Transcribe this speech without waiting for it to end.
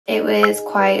it was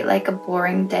quite like a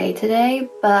boring day today,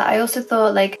 but I also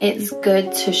thought like it's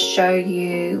good to show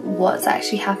you what's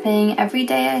actually happening every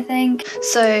day, I think.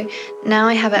 So now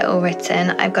I have it all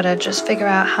written. I've got to just figure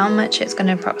out how much it's going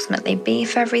to approximately be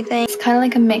for everything. It's kind of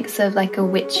like a mix of like a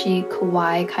witchy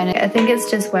kawaii kind of. I think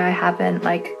it's just where I haven't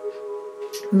like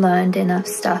learned enough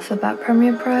stuff about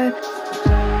Premiere Pro.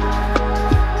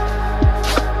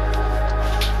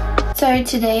 So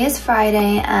today is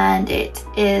Friday and it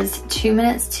is 2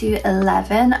 minutes to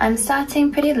 11. I'm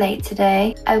starting pretty late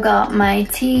today. I've got my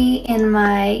tea in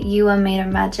my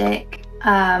𝑜𝓅𝑒𝓃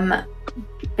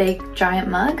big giant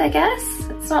mug, I guess.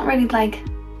 It's not really like,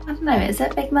 I don't know, is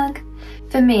it a big mug?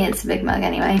 For me it's a big mug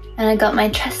anyway. And I got my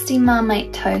trusty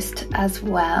Marmite toast as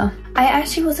well. I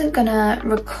actually wasn't gonna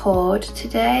record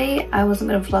today. I wasn't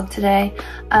gonna vlog today.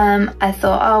 I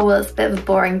thought, oh well, it's a bit of a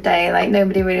boring day, like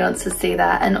nobody really wants to see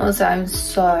that. And also I'm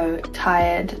so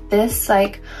tired. This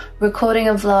like recording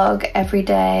a vlog every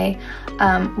day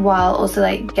while also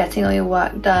like getting all your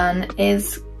work done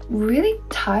is really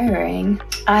tiring.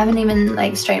 I haven't even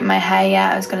like straightened my hair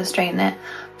yet. I was gonna straighten it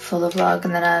for the vlog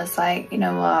and then I was like, you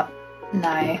know what?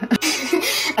 No.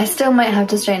 I still might have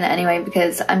to straighten it anyway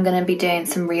because I'm going to be doing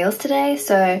some reels today.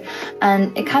 So,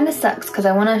 and it kind of sucks because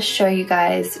I want to show you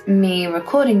guys me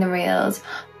recording the reels,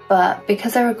 but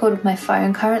because I record with my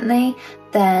phone currently,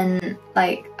 then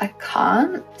like I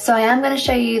can't. So I am going to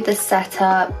show you the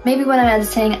setup. Maybe when I'm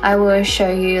editing I will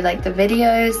show you like the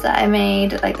videos that I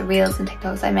made, like the reels and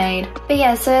TikToks I made. But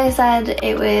yeah, so I said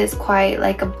it was quite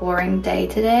like a boring day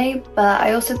today, but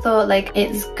I also thought like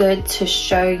it's good to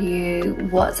show you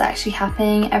what's actually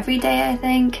happening every day, I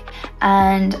think.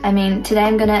 And I mean, today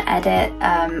I'm going to edit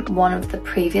one of the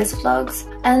previous vlogs.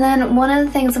 And then one of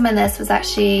the things on my list was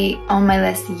actually on my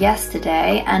list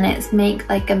yesterday, and it's make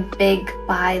like a big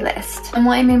buy list. And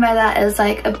what I mean by that is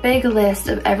like a big list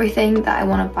of everything that I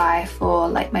want to buy for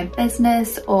like my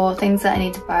business or things that I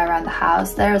need to buy around the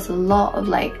house. There is a lot of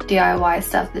like DIY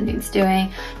stuff that needs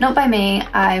doing. Not by me,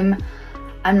 I'm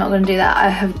not going to do that. I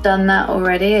have done that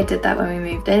already. I did that when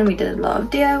we moved in. We did a lot of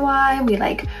DIY. We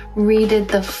like redid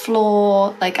the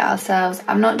floor like ourselves.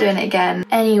 I'm not doing it again.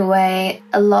 Anyway,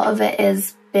 a lot of it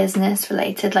is business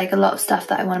related, like a lot of stuff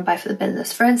that I want to buy for the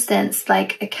business. For instance,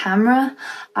 like a camera.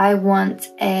 I want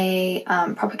a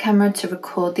proper camera to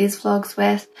record these vlogs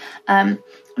with.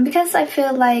 Because I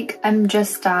feel like I'm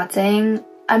just starting.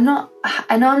 I know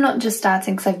I'm not just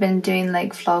starting because I've been doing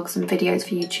like vlogs and videos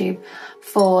for YouTube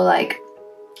for like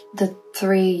the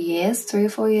 3 or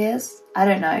 4 years. I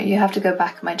don't know, you have to go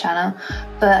back on my channel,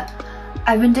 but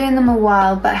I've been doing them a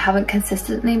while, but I haven't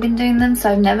consistently been doing them, so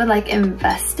I've never like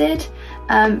invested.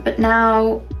 But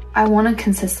now I want to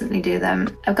consistently do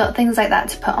them. I've got things like that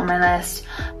to put on my list.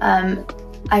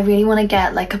 I really want to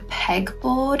get like a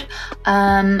pegboard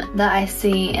that I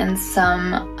see in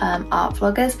some art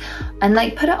vloggers and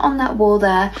like put it on that wall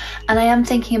there. And I am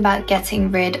thinking about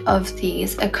getting rid of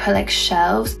these acrylic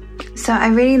shelves. So I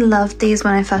really loved these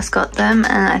when I first got them,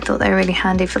 and I thought they were really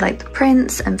handy for like the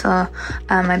prints and for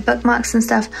my bookmarks and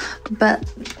stuff, but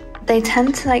they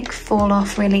tend to like fall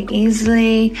off really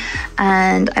easily.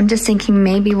 And I'm just thinking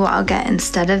maybe what I'll get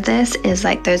instead of this is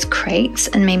like those crates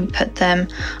and maybe put them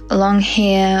along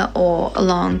here or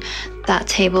along that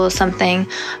table or something,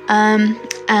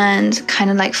 and kind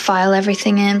of like file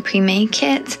everything in, pre-make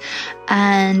it,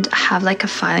 and have like a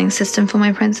filing system for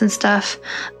my prints and stuff,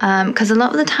 because a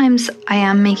lot of the times I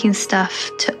am making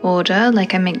stuff to order,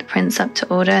 like I make the prints up to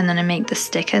order and then I make the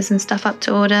stickers and stuff up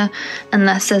to order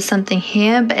unless there's something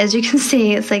here. But as you can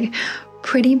see, it's like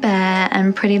pretty bare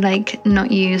and pretty like not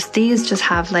used. These just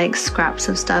have like scraps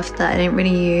of stuff that I didn't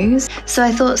really use, so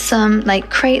I thought some like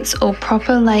crates or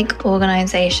proper like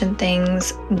organization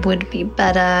things would be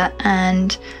better,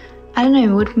 and I don't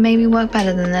know, would maybe work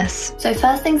better than this. So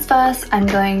first things first, I'm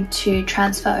going to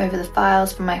transfer over the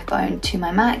files from my phone to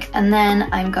my Mac, and then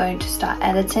I'm going to start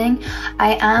editing.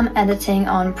 I am editing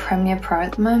on Premiere Pro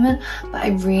at the moment, but I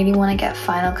really want to get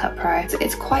Final Cut Pro. So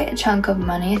it's quite a chunk of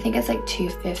money. I think it's like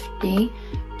 $250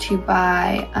 to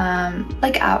buy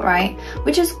like outright,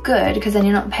 which is good because then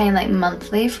you're not paying like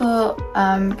monthly for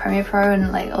Premiere Pro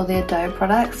and like all the Adobe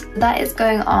products. That is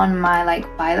going on my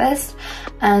like buy list.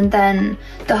 And then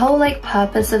the whole like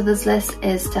purpose of this list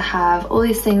is to have all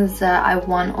these things that I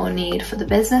want or need for the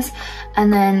business,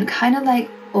 and then kind of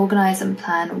like organize and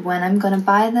plan when I'm gonna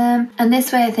buy them. And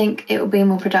this way I think it will be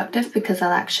more productive because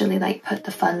I'll actually like put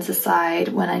the funds aside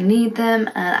when I need them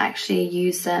and actually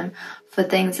use them for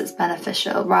things that's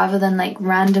beneficial rather than like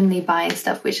randomly buying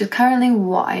stuff, which is currently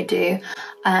what I do.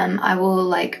 I will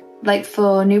like like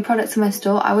for new products in my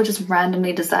store, I would just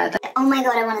randomly decide like, oh my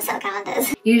god, I want to sell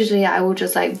calendars. Usually I will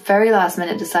just like very last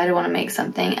minute decide I want to make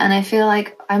something, and I feel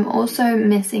like I'm also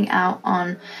missing out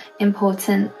on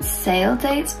important sale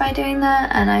dates by doing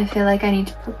that, and I feel like I need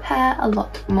to prepare a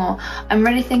lot more. I'm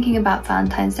really thinking about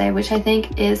Valentine's Day, which I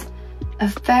think is a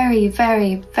very,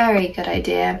 very, very good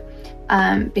idea.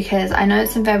 Because I know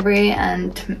it's in February,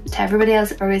 and to everybody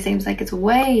else it probably seems like it's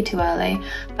way too early,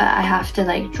 but I have to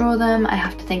like draw them, I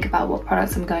have to think about what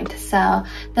products I'm going to sell,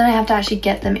 then I have to actually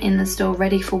get them in the store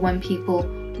ready for when people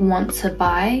want to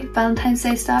buy Valentine's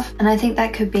Day stuff. And I think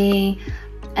that could be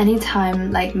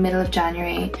anytime like middle of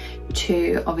January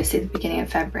to obviously the beginning of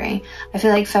February. I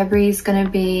feel like February is going to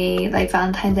be like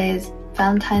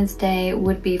Valentine's Day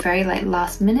would be very like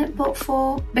last minute bought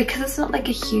for, because it's not like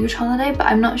a huge holiday, but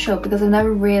I'm not sure because I've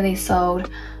never really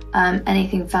sold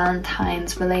anything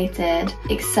Valentine's related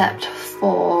except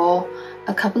for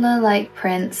a couple of like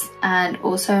prints and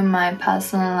also my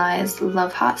personalized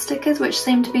love heart stickers, which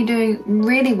seem to be doing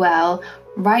really well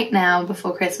right now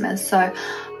before Christmas. So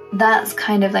that's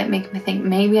kind of like making me think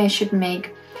maybe I should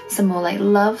make some more like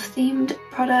love themed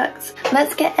products.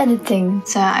 Let's get editing.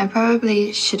 So I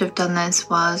probably should have done this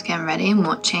while I was getting ready and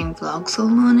watching vlogs all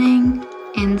morning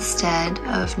instead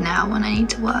of now when I need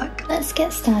to work. Let's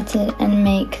get started and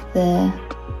make the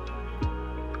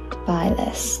buy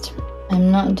list.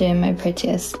 I'm not doing my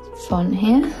prettiest font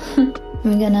here.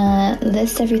 We're gonna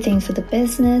list everything for the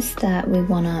business that we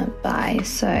wanna buy.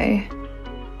 So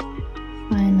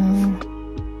Final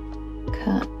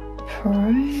Cut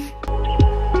Pro.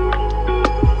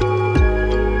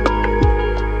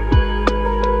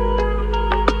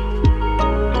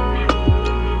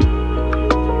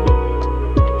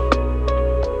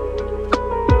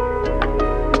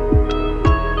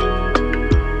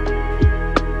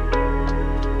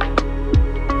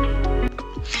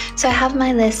 So I have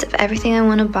my list of everything I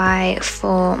want to buy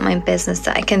for my business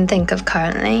that I can think of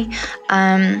currently.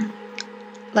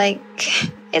 Like,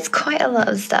 it's quite a lot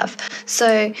of stuff.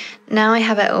 So now I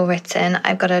have it all written.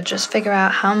 I've got to just figure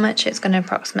out how much it's going to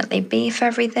approximately be for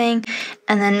everything,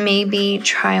 and then maybe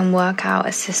try and work out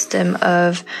a system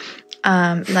of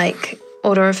like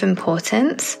order of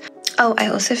importance. Oh, I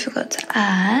also forgot to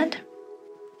add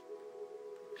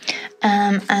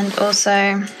and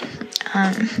also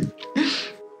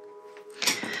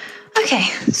okay,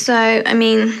 so I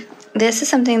mean, this is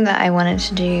something that I wanted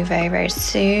to do very, very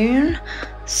soon.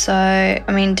 So,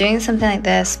 I mean, doing something like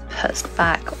this puts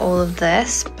back all of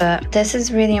this, but this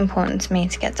is really important to me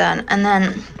to get done. And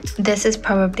then this is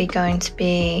probably going to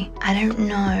be, I don't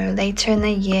know, later in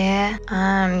the year.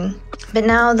 But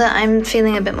now that I'm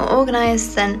feeling a bit more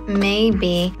organized, then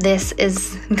maybe this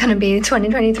is gonna be,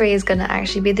 2023 is gonna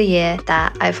actually be the year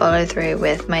that I follow through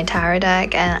with my tarot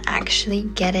deck and actually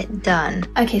get it done.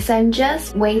 Okay, so I'm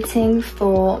just waiting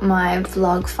for my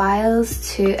vlog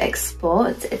files to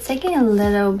export. It's taking a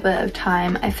little bit of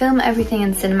time. I film everything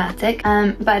in cinematic,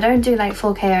 but I don't do like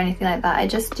 4K or anything like that. I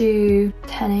just do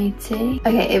 1080.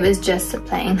 Okay, it was just a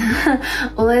plane.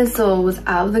 All I saw was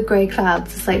out of the grey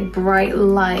clouds, this like bright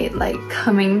light like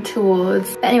coming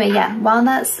towards. But anyway, yeah, while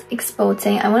that's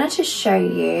exporting, I wanted to show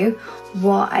you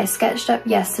what I sketched up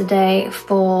yesterday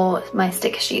for my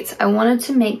sticker sheets. I wanted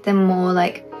to make them more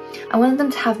like, I wanted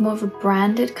them to have more of a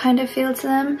branded kind of feel to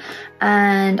them,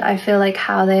 and I feel like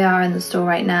how they are in the store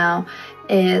right now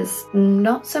is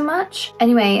not so much.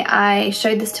 Anyway, I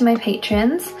showed this to my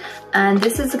patrons, and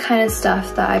this is the kind of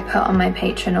stuff that I put on my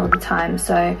Patreon all the time,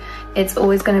 so it's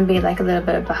always going to be like a little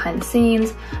bit of behind the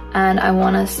scenes, and I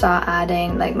want to start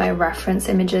adding like my reference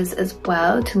images as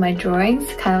well to my drawings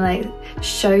to kind of like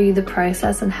show you the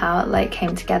process and how it like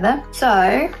came together.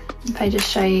 So if I just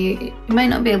show you, you might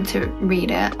not be able to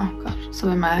read it. Oh gosh, so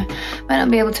might not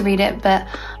be able to read it, but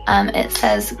it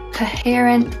says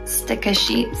coherent sticker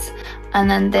sheets. And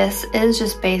then this is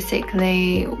just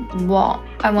basically what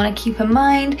I want to keep in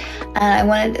mind, and I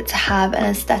wanted it to have an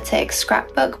aesthetic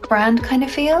scrapbook brand kind of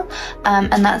feel,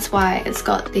 and that's why it's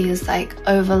got these like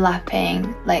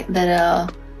overlapping like little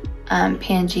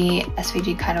PNG,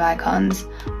 SVG kind of icons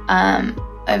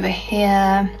over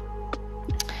here.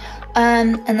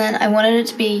 And then I wanted it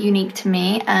to be unique to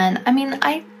me, and I mean,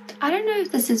 I don't know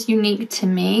if this is unique to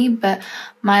me, but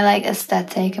my like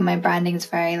aesthetic and my branding is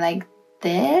very like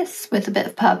this with a bit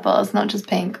of purple. It's not just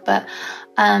pink, but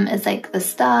it's like the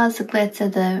stars, the glitter,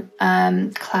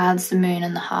 the clouds, the moon,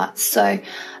 and the hearts. So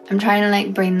I'm trying to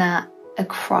like bring that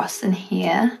across in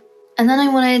here. And then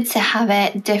I wanted to have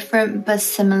it different but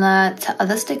similar to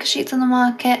other sticker sheets on the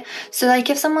market. So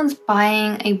like if someone's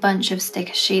buying a bunch of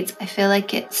sticker sheets, I feel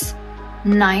like it's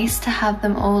nice to have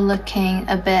them all looking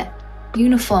a bit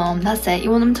uniform. That's it.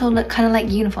 You want them to look kind of like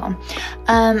uniform.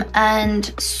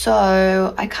 And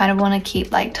so I kind of want to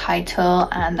keep like title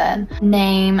and then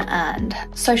name and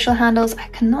social handles. I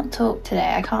cannot talk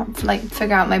today. I can't like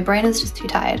figure out, my brain is just too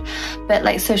tired. But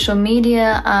like social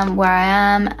media, where I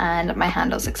am, and my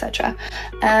handles, etc.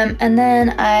 And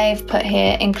then I've put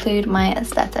here include my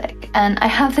aesthetic, and I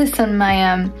have this on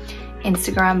my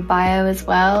Instagram bio as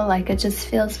well. Like it just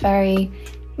feels very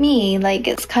me, like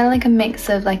it's kind of like a mix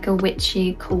of like a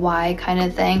witchy kawaii kind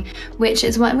of thing, which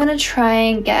is what I'm going to try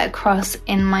and get across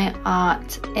in my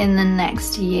art in the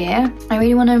next year. I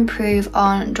really want to improve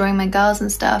on drawing my girls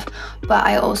and stuff, but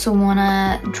I also want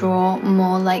to draw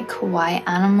more like kawaii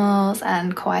animals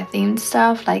and kawaii themed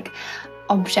stuff, like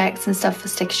objects and stuff for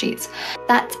sticker sheets.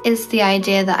 That is the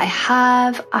idea that I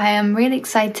have. I am really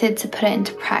excited to put it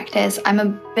into practice. I'm a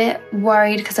bit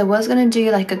worried because I was going to do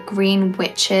like a green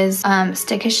witches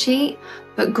sticker sheet,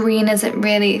 but green isn't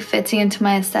really fitting into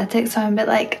my aesthetic, so I'm a bit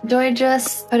like, do I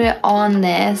just put it on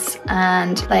this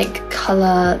and like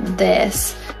color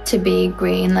this to be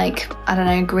green, like I don't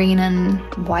know, green and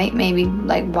white, maybe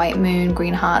like white moon,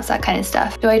 green hearts, that kind of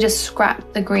stuff? Do I just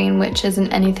scrap the green witches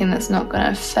and anything that's not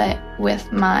gonna fit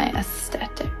with my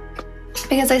aesthetic?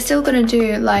 Because I still gonna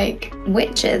do like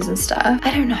witches and stuff.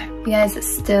 I don't know. You guys, it's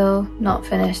still not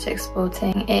finished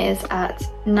exporting. It is at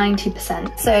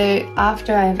 90%. So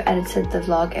after I've edited the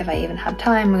vlog, if I even have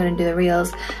time, we're gonna do the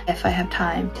reels. If I have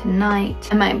time tonight,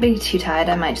 I might be too tired,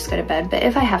 I might just go to bed, but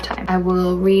if I have time, I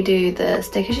will redo the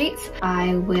sticker sheets.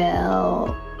 I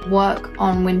will work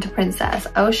on Winter Princess.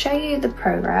 I will show you the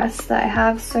progress that I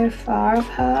have so far of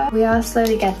her. We are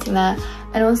slowly getting there.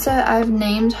 And also I've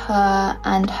named her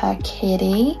and her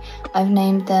kitty. I've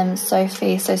named them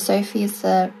Sophie. So Sophie is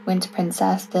the Winter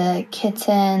Princess. The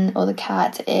kitten or the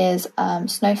cat is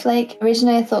Snowflake.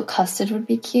 Originally I thought Custard would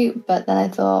be cute, but then I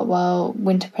thought, well,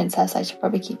 Winter Princess, I should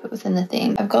probably keep it within the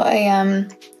theme. I've got a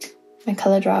my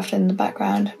colour draft in the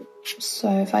background. So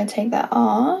if I take that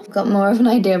off, I've got more of an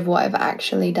idea of what I've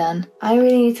actually done. I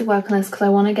really need to work on this because I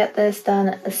want to get this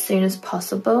done as soon as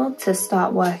possible to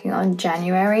start working on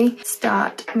January.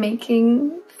 Start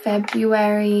making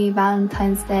February,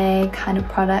 Valentine's Day kind of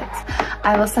products.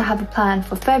 I also have a plan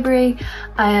for February.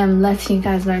 I am letting you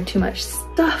guys know too much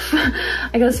stuff. I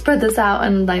gotta spread this out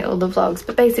and like all the vlogs,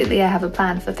 but basically I have a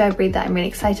plan for February that I'm really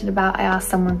excited about. I asked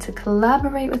someone to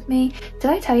collaborate with me.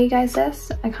 Did I tell you guys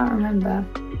this? I can't remember.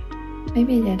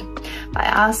 Maybe I did. But I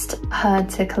asked her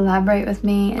to collaborate with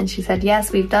me and she said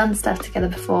yes. We've done stuff together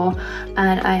before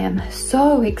and I am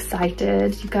so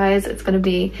excited, you guys. It's gonna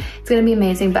be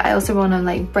amazing, but I also want to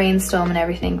like brainstorm and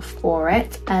everything for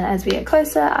it, and as we get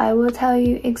closer I will tell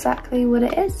you exactly what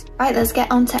it is. Right, let's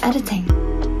get on to editing.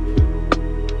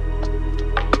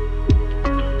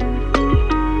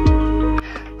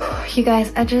 You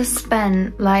guys, I just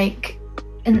spent like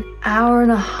an hour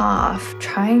and a half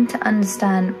trying to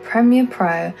understand Premiere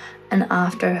Pro and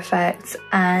After Effects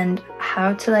and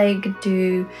how to like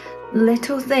do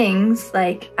little things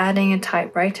like adding a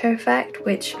typewriter effect,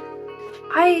 which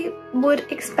I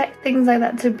would expect things like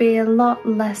that to be a lot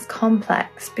less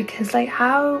complex, because like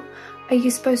how are you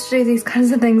supposed to do these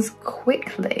kinds of things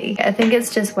quickly? I think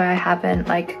it's just where I haven't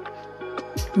like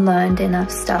learned enough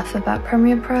stuff about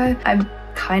Premiere Pro. I've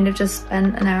kind of just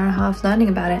spent an hour and a half learning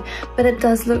about it, but it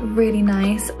does look really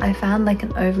nice. I found like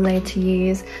an overlay to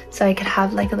use so I could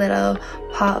have like a little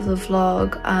part of the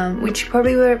vlog, which you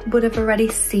probably would have already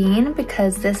seen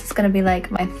because this is going to be like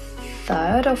my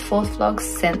third or fourth vlog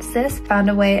since this. Found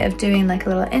a way of doing like a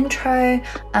little intro,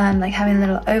 like having a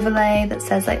little overlay that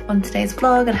says like on today's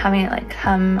vlog and having it like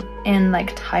come in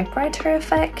like typewriter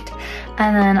effect.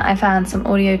 And then I found some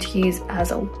audio to use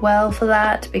as well for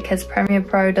that because Premiere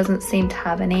Pro doesn't seem to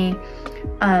have any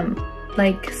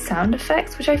like sound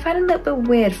effects, which I find a little bit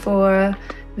weird for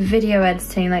video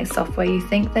editing like software. You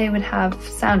think they would have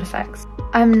sound effects.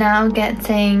 I'm now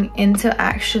getting into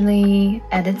actually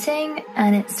editing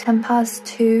and it's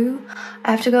 2:10.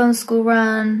 I have to go on a school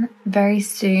run very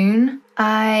soon.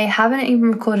 I haven't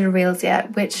even recorded reels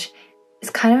yet, which is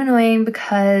kind of annoying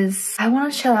because I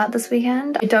want to chill out this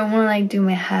weekend. I don't want to like do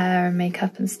my hair and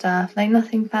makeup and stuff, like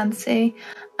nothing fancy,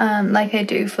 like I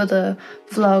do for the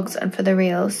vlogs and for the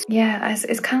reels. Yeah,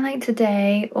 it's kind of like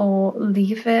today or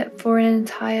leave it for an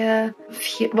entire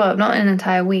well, not an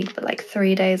entire week, but like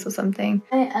 3 days or something.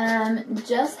 I am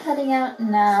just heading out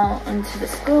now onto the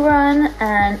school run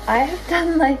and I have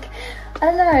done like, I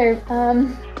don't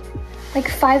know, like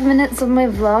 5 minutes of my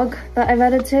vlog that I've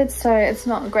edited, so it's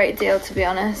not a great deal to be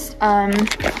honest.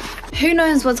 Who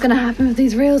knows what's gonna happen with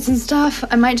these reels and stuff.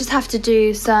 I might just have to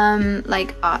do some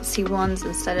like artsy ones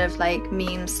instead of like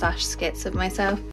memes / skits of myself.